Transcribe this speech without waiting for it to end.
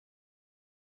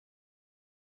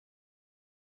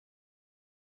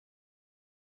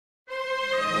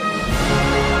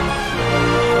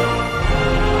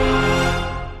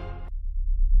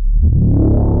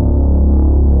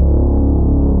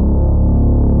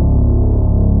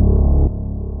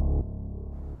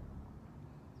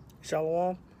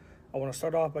Shalom. I want to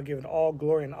start off by giving all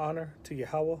glory and honor to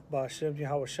Yahweh, Ba'ashem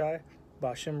Yahweh Shai,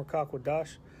 Ba'ashem Rakak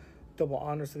Wadash. Double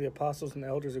honors to the apostles and the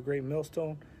elders of Great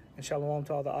Millstone, and shalom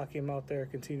to all the Akim out there.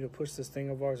 Continue to push this thing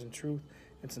of ours in truth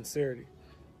and sincerity.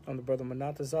 I'm the brother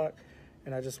Manatazak,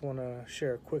 and I just want to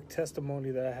share a quick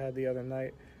testimony that I had the other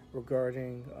night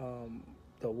regarding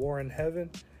the war in heaven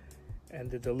and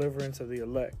the deliverance of the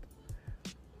elect.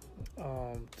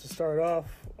 To start off,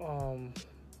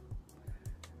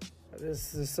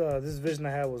 this vision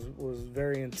I had was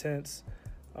very intense.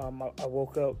 I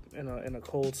woke up in a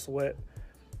cold sweat,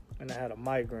 and I had a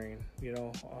migraine.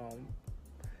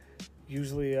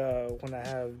 Usually when I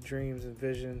have dreams and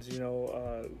visions,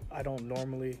 I don't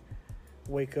normally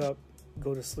wake up,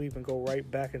 go to sleep, and go right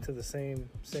back into the same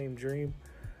dream.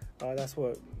 That's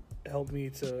what helped me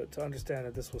to understand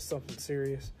that this was something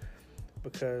serious,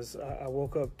 because I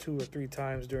woke up 2 or 3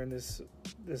 times during this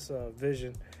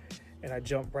vision, and I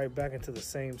jumped right back into the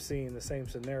same scene, the same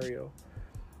scenario.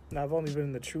 Now, I've only been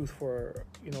in the truth for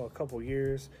a couple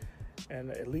years, and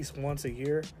at least once a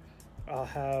year I'll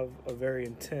have a very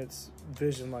intense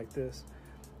vision like this.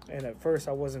 And at first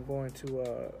I wasn't going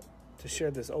to share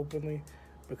this openly,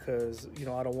 because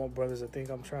I don't want brothers to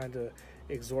think I'm trying to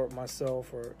exhort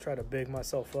myself or try to big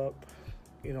myself up.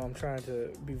 I'm trying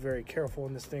to be very careful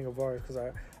in this thing of ours, because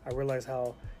I realize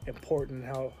how important,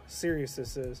 how serious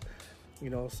this is.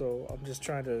 So I'm just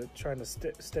trying to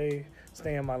stay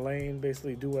in my lane,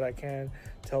 basically do what I can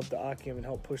to help the Akim and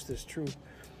help push this truth.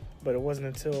 But it wasn't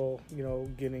until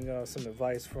getting some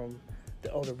advice from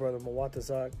the elder brother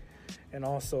Mawatazak, and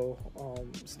also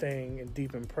staying in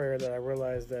deep in prayer, that I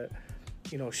realized that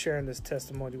sharing this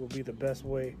testimony will be the best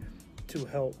way to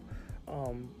help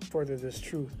further this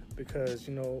truth, because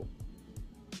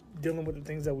dealing with the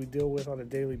things that we deal with on a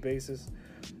daily basis,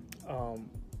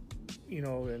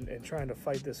 and trying to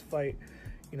fight this fight,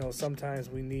 sometimes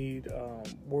we need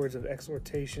words of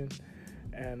exhortation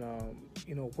and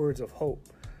words of hope.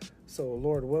 So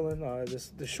Lord willing,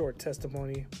 this short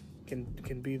testimony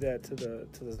can be that to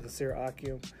the sincere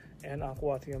Akim and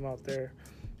Akhwatiim out there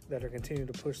that are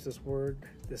continuing to push this word,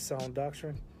 this sound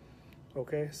doctrine.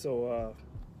 Okay, so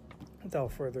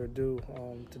without further ado,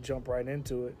 to jump right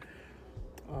into it,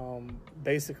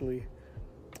 basically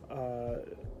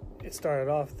it started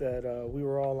off that we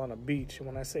were all on a beach, and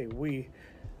when I say we,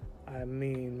 I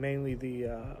mean mainly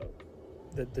the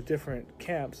different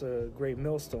camps, Great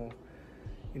Millstone.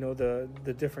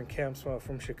 The different camps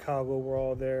from Chicago were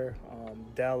all there,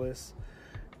 Dallas,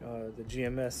 the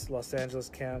GMS Los Angeles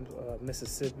camp,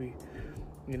 Mississippi.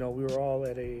 We were all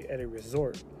at a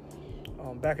resort.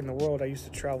 Back in the world, I used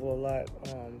to travel a lot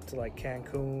to like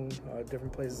Cancun,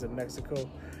 different places in Mexico,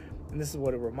 and this is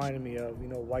what it reminded me of.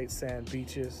 White sand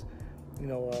beaches,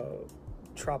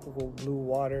 tropical blue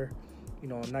water, a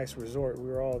nice resort. We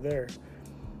were all there,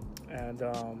 and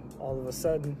all of a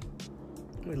sudden,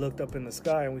 we looked up in the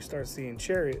sky and we started seeing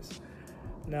chariots.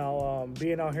 Now,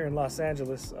 being out here in Los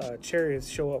Angeles, chariots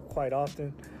show up quite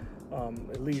often,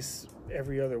 at least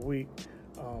every other week.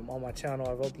 On my channel,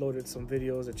 I've uploaded some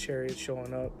videos of chariots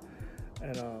showing up,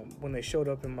 and when they showed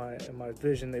up in my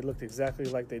vision, they looked exactly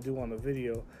like they do on the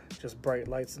video, just bright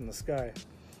lights in the sky.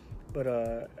 But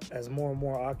as more and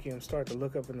more Akim started to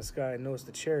look up in the sky and notice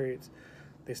the chariots,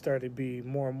 they started to be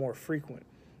more and more frequent.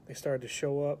 They started to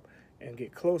show up and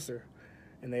get closer,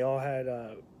 and they all had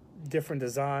different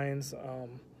designs.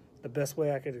 The best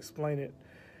way I could explain it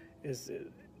is,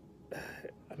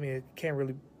 it can't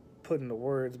really put into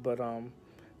words, but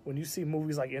when you see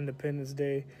movies like Independence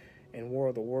Day and War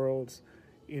of the Worlds,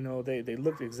 they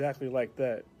looked exactly like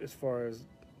that as far as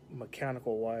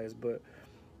mechanical wise, but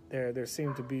there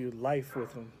seemed to be life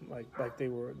with them, like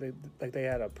they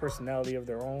had a personality of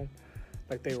their own,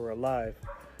 like they were alive.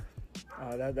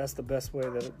 That's the best way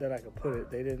that I could put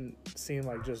it. They didn't seem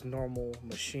like just normal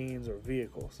machines or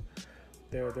vehicles.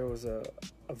 There was a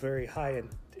very high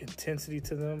intensity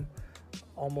to them,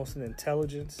 almost an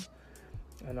intelligence,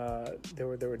 and there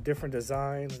were different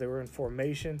designs. They were in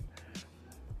formation,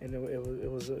 and it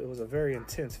was a very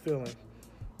intense feeling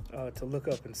to look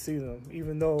up and see them.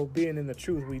 Even though being in the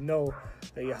truth, we know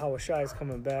that Yahweh Shai is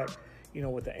coming back,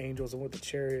 with the angels and with the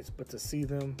chariots, but to see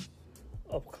them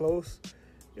up close,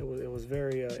 it was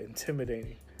very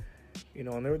intimidating,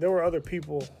 and there were other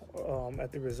people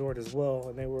at the resort as well,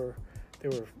 and they were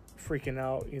freaking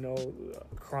out,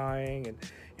 crying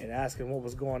and asking what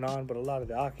was going on. But a lot of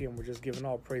the Akim were just giving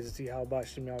all praises to Yahweh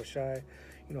Shai,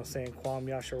 saying Kwam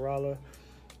Yasharallah.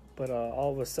 But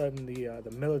all of a sudden,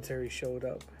 the military showed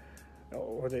up,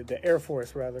 or the Air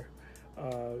Force rather.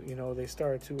 They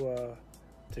started to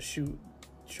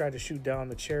try to shoot down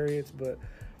the chariots, but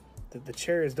the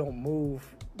chariots don't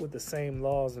move with the same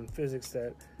laws and physics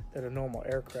that a normal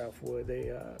aircraft would.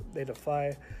 They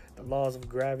defy the laws of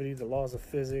gravity, the laws of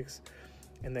physics,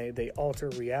 and they alter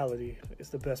reality. It's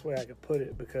the best way I could put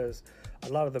it, because a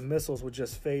lot of the missiles would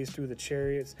just phase through the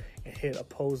chariots and hit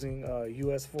opposing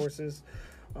U.S. forces.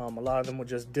 A lot of them would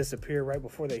just disappear right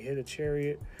before they hit a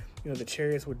chariot. The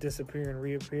chariots would disappear and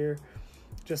reappear.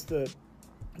 Just the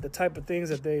type of things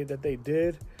that they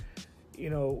did,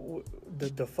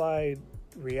 defied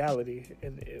reality,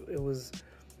 and it was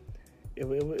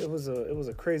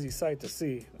a crazy sight to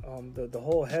see. The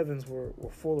whole heavens were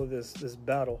full of this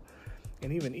battle,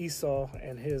 and even Esau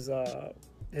and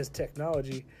his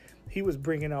technology, he was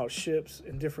bringing out ships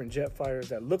and different jet fighters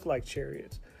that looked like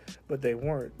chariots, but they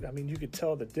weren't. I mean, you could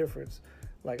tell the difference,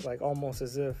 like almost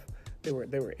as if they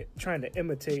were trying to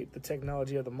imitate the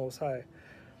technology of the Most High.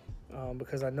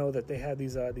 Because I know that they had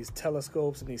these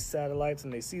telescopes and these satellites,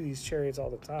 and they see these chariots all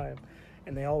the time,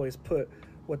 and they always put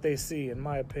what they see, in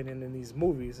my opinion, in these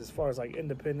movies, as far as like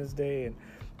Independence Day and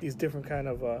these different kind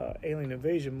of alien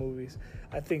invasion movies.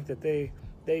 I think that they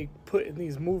put in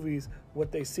these movies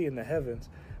what they see in the heavens,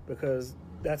 because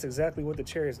that's exactly what the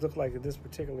chariots look like in this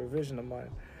particular vision of mine,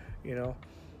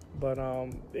 But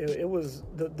it was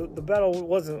the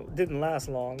battle didn't last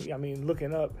long. I mean,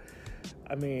 looking up,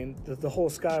 I mean, the whole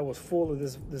sky was full of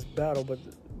this battle,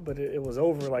 but it was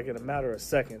over like in a matter of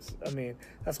seconds. I mean,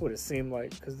 that's what it seemed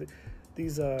like, because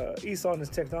these Esau and his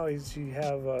technology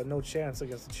have no chance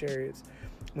against the chariots.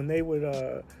 When they would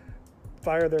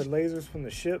fire their lasers from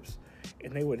the ships,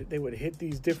 and they would hit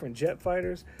these different jet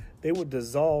fighters, they would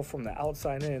dissolve from the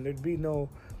outside in. There'd be no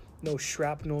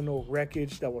shrapnel, no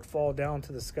wreckage that would fall down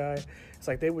to the sky. It's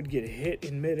like they would get hit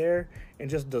in midair and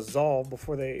just dissolve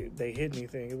before they hit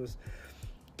anything. It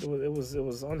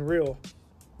was unreal.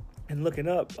 And looking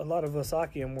up, a lot of us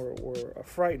Akim were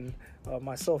frightened,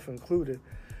 myself included,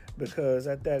 because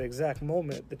at that exact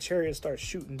moment, the chariot starts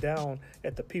shooting down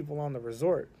at the people on the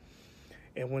resort.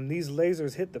 And when these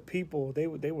lasers hit the people, they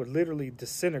would literally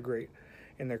disintegrate,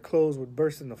 and their clothes would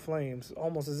burst into flames,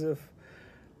 almost as if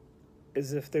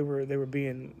they were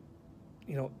being,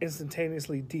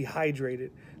 instantaneously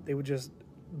dehydrated. They would just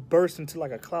burst into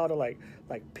like a cloud of like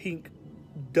pink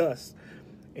dust,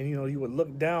 and you would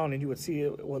look down and you would see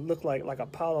it would look like a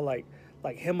pile of like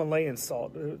Himalayan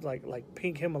salt, like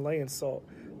pink Himalayan salt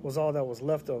was all that was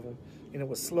left of them, and it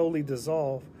would slowly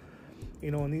dissolve.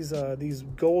 And these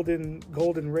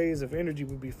golden rays of energy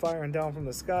would be firing down from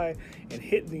the sky and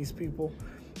hitting these people,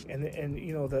 and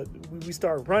we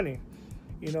start running.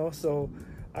 So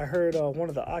I heard one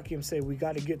of the Akim say, "We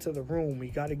got to get to the room. We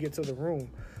got to get to the room."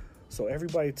 So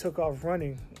everybody took off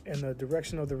running in the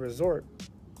direction of the resort,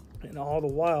 and all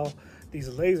the while, these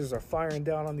lasers are firing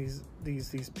down on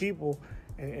these people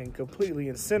and completely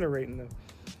incinerating them.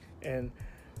 And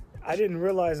I didn't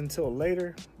realize until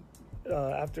later,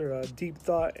 after a deep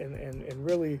thought and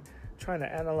really trying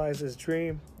to analyze this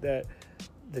dream, that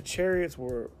the chariots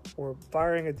were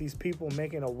firing at these people,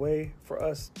 making a way for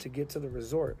us to get to the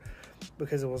resort,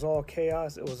 because it was all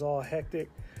chaos, it was all hectic.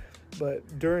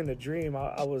 But during the dream,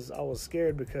 I was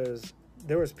scared, because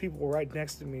there was people right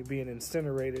next to me being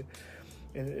incinerated,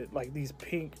 and like these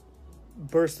pink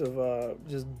bursts of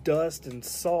just dust and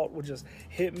salt would just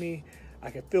hit me.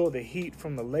 I could feel the heat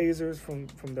from the lasers,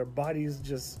 from their bodies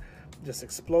just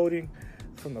exploding,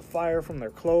 from the fire from their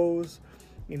clothes.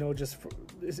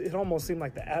 It almost seemed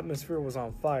like the atmosphere was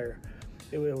on fire.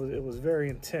 It was very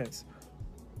intense.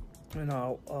 And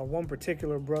one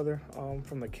particular brother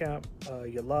from the camp,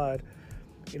 Yalad,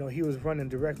 he was running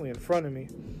directly in front of me,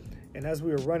 and as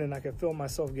we were running, I could feel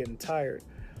myself getting tired,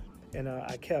 and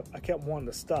I kept wanting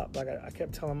to stop. Like I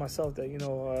kept telling myself that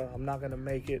I'm not gonna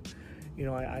make it.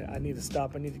 I need to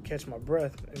stop. I need to catch my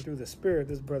breath. And through the spirit,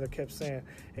 this brother kept saying,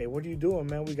 "Hey, what are you doing,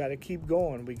 man? We got to keep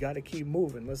going. We got to keep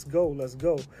moving. Let's go. Let's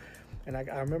go." And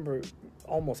I remember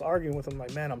almost arguing with him,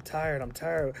 like, "Man, I'm tired.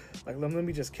 Like, let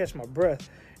me just catch my breath."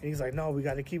 And he's like, "No, we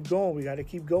got to keep going. We got to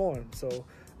keep going." So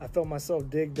I felt myself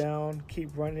dig down,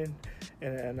 keep running.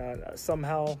 And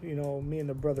somehow, me and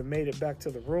the brother made it back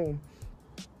to the room.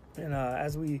 And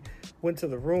as we went to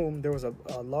the room, there was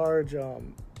a large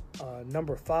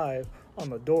number 5 on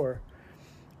the door,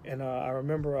 and I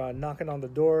remember knocking on the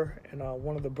door, and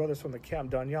one of the brothers from the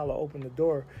camp, Danyala, opened the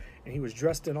door, and he was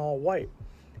dressed in all white.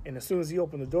 And as soon as he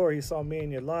opened the door, he saw me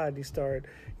and Yalad, and he started,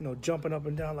 jumping up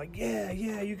and down like, yeah,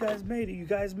 you guys made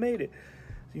it,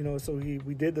 So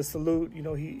we did the salute.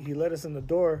 He let us in the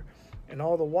door, and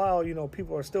all the while,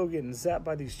 people are still getting zapped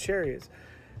by these chariots.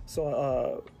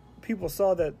 So people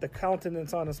saw that the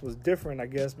countenance on us was different, I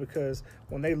guess, because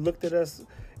when they looked at us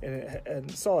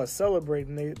and saw us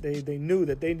celebrating, they knew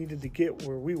that they needed to get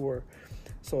where we were.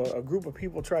 So a group of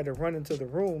people tried to run into the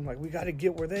room, like, we got to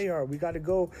get where they are. We got to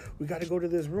go to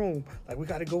this room. Like, we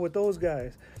got to go with those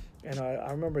guys. And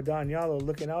I remember Don Yalo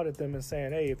looking out at them and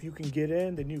saying, hey, if you can get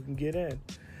in, then you can get in.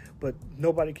 But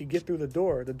nobody could get through the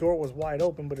door. The door was wide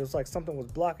open, but it was like something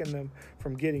was blocking them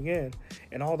from getting in.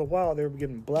 And all the while, they were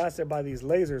getting blasted by these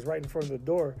lasers right in front of the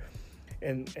door.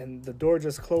 And the door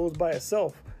just closed by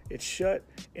itself. It shut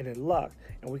and it locked.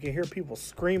 And we can hear people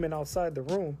screaming outside the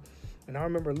room. And I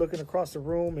remember looking across the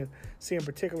room and seeing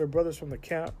particular brothers from the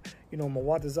camp. You know,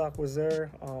 Mawatazak was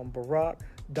there, Barak,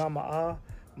 Dama'ah,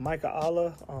 Micah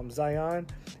Allah, Zion.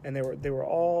 And they were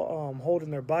all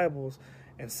holding their Bibles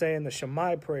and saying the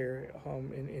Shammai prayer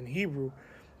in Hebrew.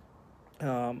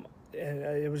 And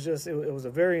it was just, it was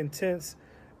a very intense,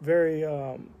 very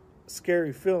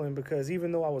scary feeling, because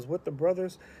even though I was with the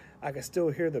brothers, I could still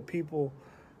hear the people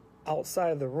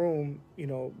outside of the room, you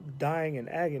know, dying in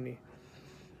agony.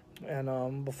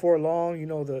 And before long, you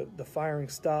know, the firing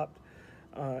stopped,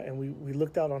 and we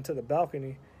looked out onto the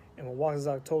balcony, and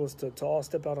Mawatazak told us to all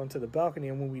step out onto the balcony.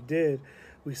 And when we did,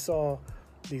 we saw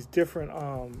these different,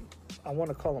 I want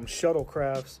to call them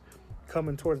shuttlecrafts,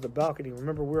 coming towards the balcony.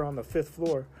 Remember, we're on the 5th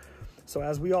floor. So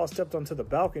as we all stepped onto the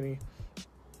balcony,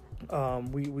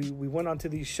 we went onto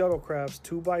these shuttlecrafts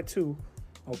 2 by 2,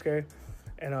 okay?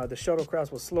 And the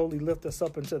shuttlecrafts would slowly lift us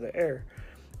up into the air.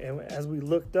 And as we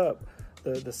looked up,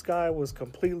 the sky was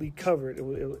completely covered.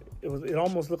 It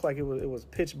almost looked like it was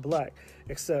pitch black,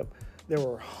 except there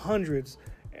were hundreds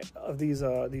of these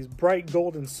bright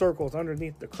golden circles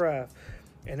underneath the craft,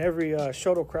 and every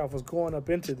shuttlecraft was going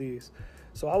up into these.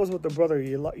 So I was with the brother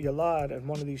Yalad in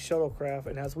one of these shuttlecraft,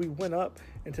 and as we went up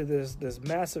into this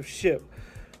massive ship,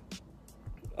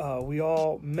 we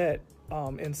all met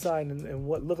inside in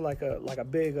what looked like a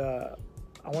big, I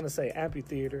want to say,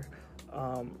 amphitheater.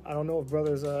 I don't know if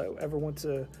brothers ever went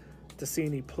to see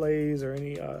any plays or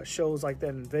any shows like that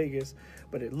in Vegas,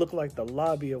 but it looked like the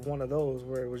lobby of one of those,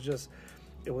 where it was just,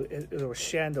 there were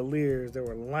chandeliers, there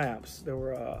were lamps, there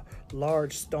were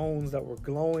large stones that were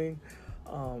glowing.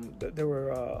 There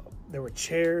were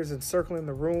chairs encircling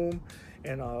the room,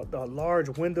 and the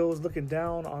large windows looking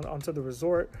down onto the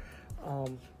resort.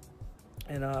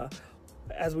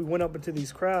 As we went up into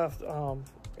these craft,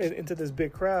 into this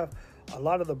big craft, a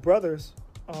lot of the brothers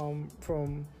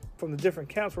from the different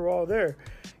camps were all there.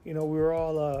 You know, we were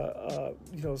all,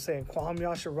 you know, saying Kwam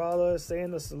Yasharallah,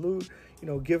 saying the salute, you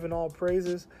know, giving all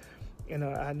praises. And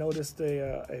I noticed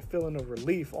a feeling of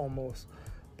relief almost.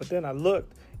 But then I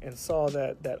looked and saw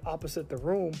that opposite the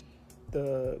room,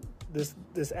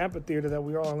 this amphitheater that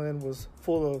we were all in was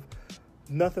full of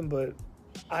nothing but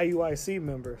IUIC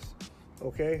members.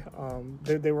 Okay,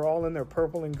 they were all in their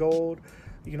purple and gold.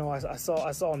 You know, I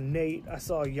saw Nate, I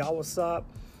saw Yawasop,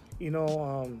 you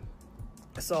know,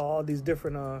 I saw all these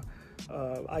different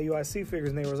IUIC figures,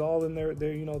 and they was all in their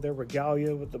you know, their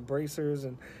regalia with the bracers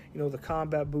and, you know, the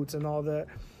combat boots and all that.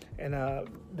 And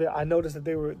I noticed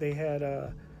that they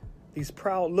had these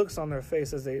proud looks on their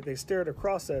face as they stared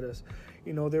across at us.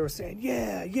 You know, they were saying,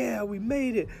 yeah, we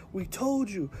made it. We told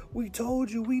you, we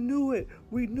knew it.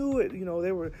 You know,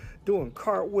 they were doing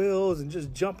cartwheels and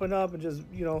just jumping up and just,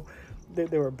 you know,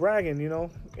 they were bragging, you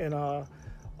know. And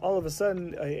all of a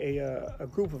sudden, a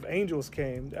group of angels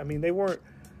came. I mean, they weren't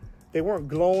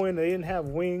glowing. They didn't have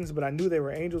wings, but I knew they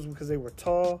were angels because they were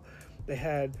tall. They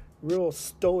had real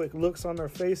stoic looks on their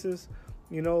faces,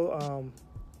 you know.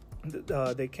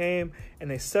 They came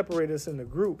and they separated us into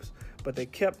groups, but they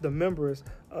kept the members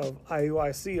of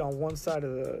IUIC on one side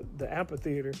of the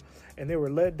amphitheater, and they were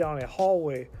led down a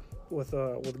hallway with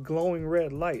glowing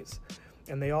red lights.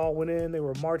 And they all went in. They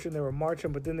were marching,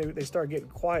 but then they started getting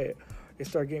quiet. They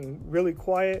started getting really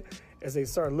quiet as they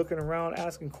started looking around,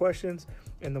 asking questions.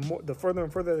 And the further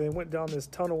and further they went down this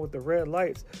tunnel with the red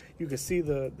lights, you could see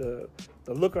the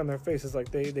look on their faces,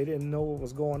 like they didn't know what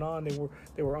was going on.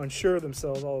 They were unsure of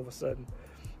themselves all of a sudden.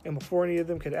 And before any of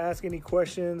them could ask any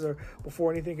questions or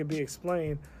before anything could be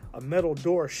explained, a metal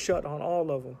door shut on all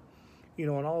of them. You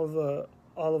know, and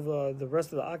all of the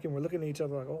rest of the Akim were looking at each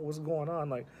other like, oh, what's going on?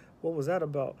 Like, what was that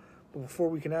about? But before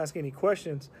we can ask any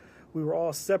questions, we were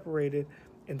all separated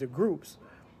into groups.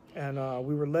 And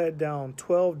we were led down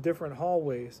 12 different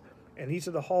hallways, and each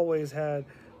of the hallways had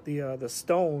the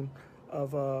stone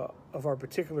of our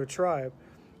particular tribe,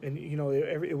 and you know,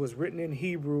 it was written in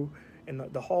Hebrew, and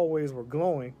the hallways were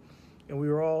glowing, and we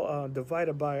were all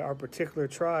divided by our particular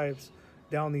tribes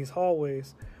down these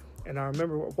hallways. And I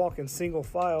remember walking single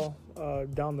file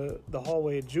down the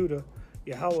hallway of Judah,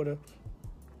 Yahawada,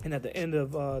 And at the end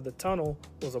of the tunnel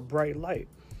was a bright light.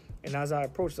 And as I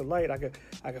approached the light, I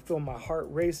could feel my heart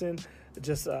racing,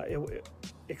 just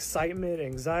excitement,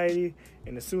 anxiety.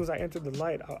 And as soon as I entered the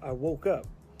light, I woke up.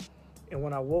 And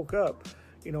when I woke up,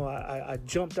 you know, I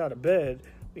jumped out of bed,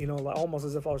 you know, like almost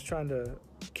as if I was trying to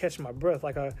catch my breath,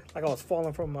 like I was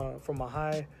falling from a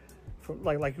high,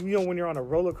 like you know when you're on a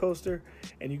roller coaster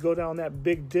and you go down that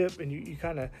big dip and you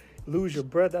kind of lose your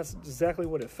breath. That's exactly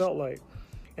what it felt like.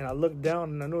 And I looked down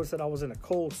and I noticed that I was in a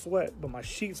cold sweat, but my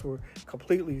sheets were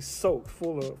completely soaked,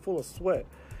 full of sweat,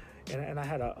 and I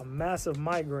had a massive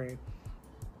migraine,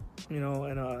 you know,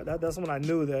 and that's when I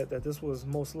knew that this was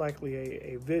most likely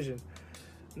a vision.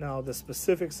 Now the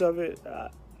specifics of it,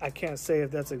 I can't say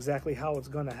if that's exactly how it's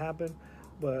going to happen,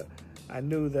 but I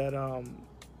knew that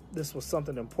this was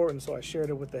something important, so I shared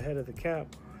it with the head of the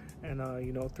camp, and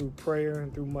you know, through prayer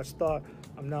and through much thought,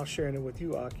 I'm now sharing it with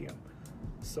you, Akim.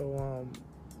 So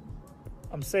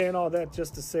I'm saying all that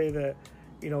just to say that,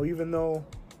 you know, even though,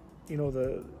 you know,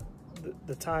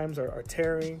 the times are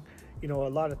tearing, you know, a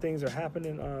lot of things are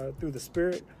happening through the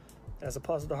Spirit. As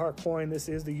Apostle Harcoin, this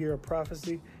is the year of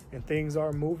prophecy, and things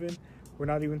are moving. We're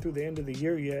not even through the end of the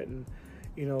year yet, and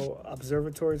you know,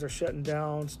 observatories are shutting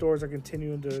down, stores are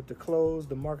continuing to close,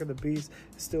 the mark of the beast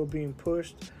is still being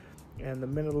pushed, and the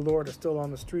men of the Lord are still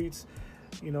on the streets,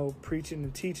 you know, preaching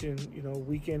and teaching, you know,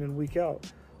 week in and week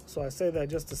out. So I say that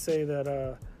just to say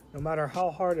that no matter how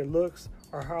hard it looks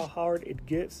or how hard it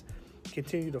gets,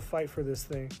 continue to fight for this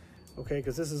thing, okay?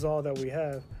 Because this is all that we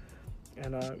have.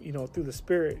 And, you know, through the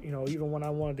Spirit, you know, even when I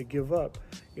wanted to give up,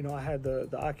 you know, I had the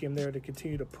Akim there to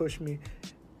continue to push me,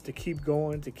 to keep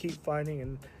going, to keep fighting.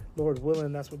 And Lord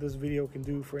willing, that's what this video can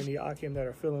do for any Akim that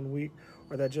are feeling weak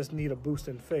or that just need a boost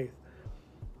in faith,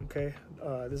 okay?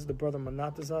 This is the brother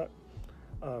Manatazak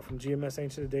from GMS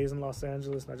Ancient of Days in Los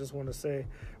Angeles. And I just want to say,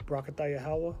 Brakatah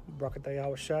Yahweh, Brakatah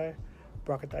Yahweh Shai,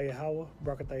 Brakatah Yahweh,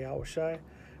 Brakatah Yahweh Shai,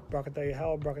 Brakatah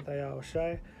Yahweh, Brakatah Yahweh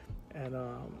Shai. And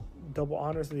double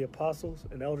honors to the apostles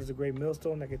and elders of Great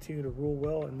Millstone that continue to rule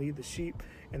well and lead the sheep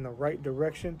in the right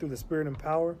direction through the spirit and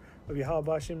power of Yahweh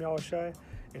B'Shem Yahweh Shai.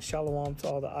 And shalom to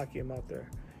all the Akim out there.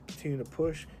 Continue to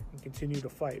push and continue to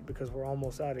fight because we're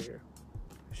almost out of here.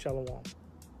 Shalom.